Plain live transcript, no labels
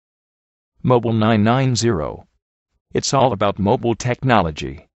Mobile 990. It's all about mobile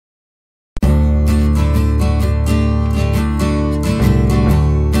technology.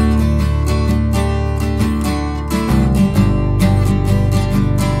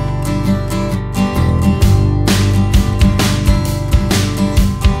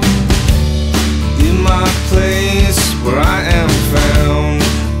 In my place where I am found,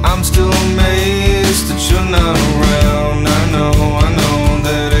 I'm still amazed that you're not around. I know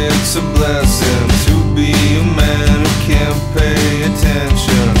that it's a blessing to be a man who can't pay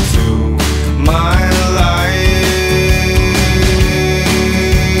attention to my life.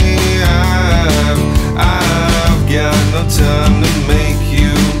 I've got no time to make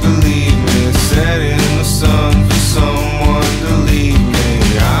you believe me, setting the sun for someone to leave me.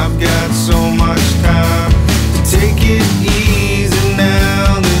 I've got so much time to take it easy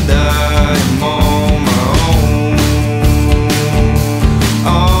now that I'm on my own.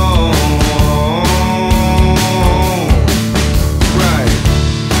 Right.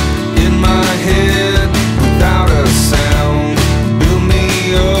 In my head, without a sound, build me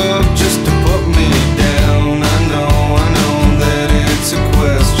up just to put me down. I know that it's a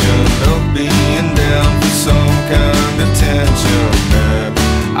question of being down for some kind of tension that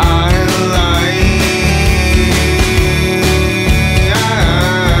I like.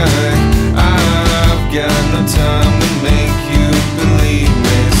 I've got no time to make you believe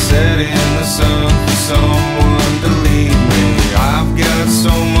me, setting the sun for someone to leave me. I've got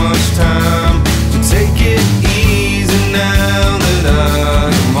so much time to take it easy now that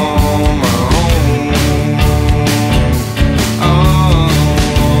I'm on my own.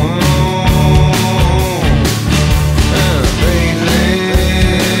 Lately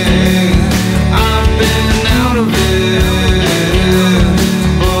I've been out of it,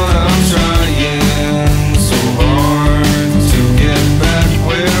 but I'm trying so hard to get back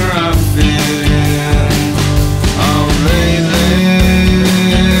where I fit in. Lately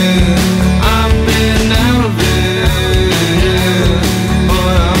I've been out of it,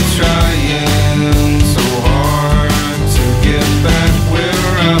 but I'm trying so hard to get back where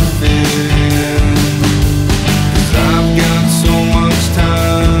I fit in.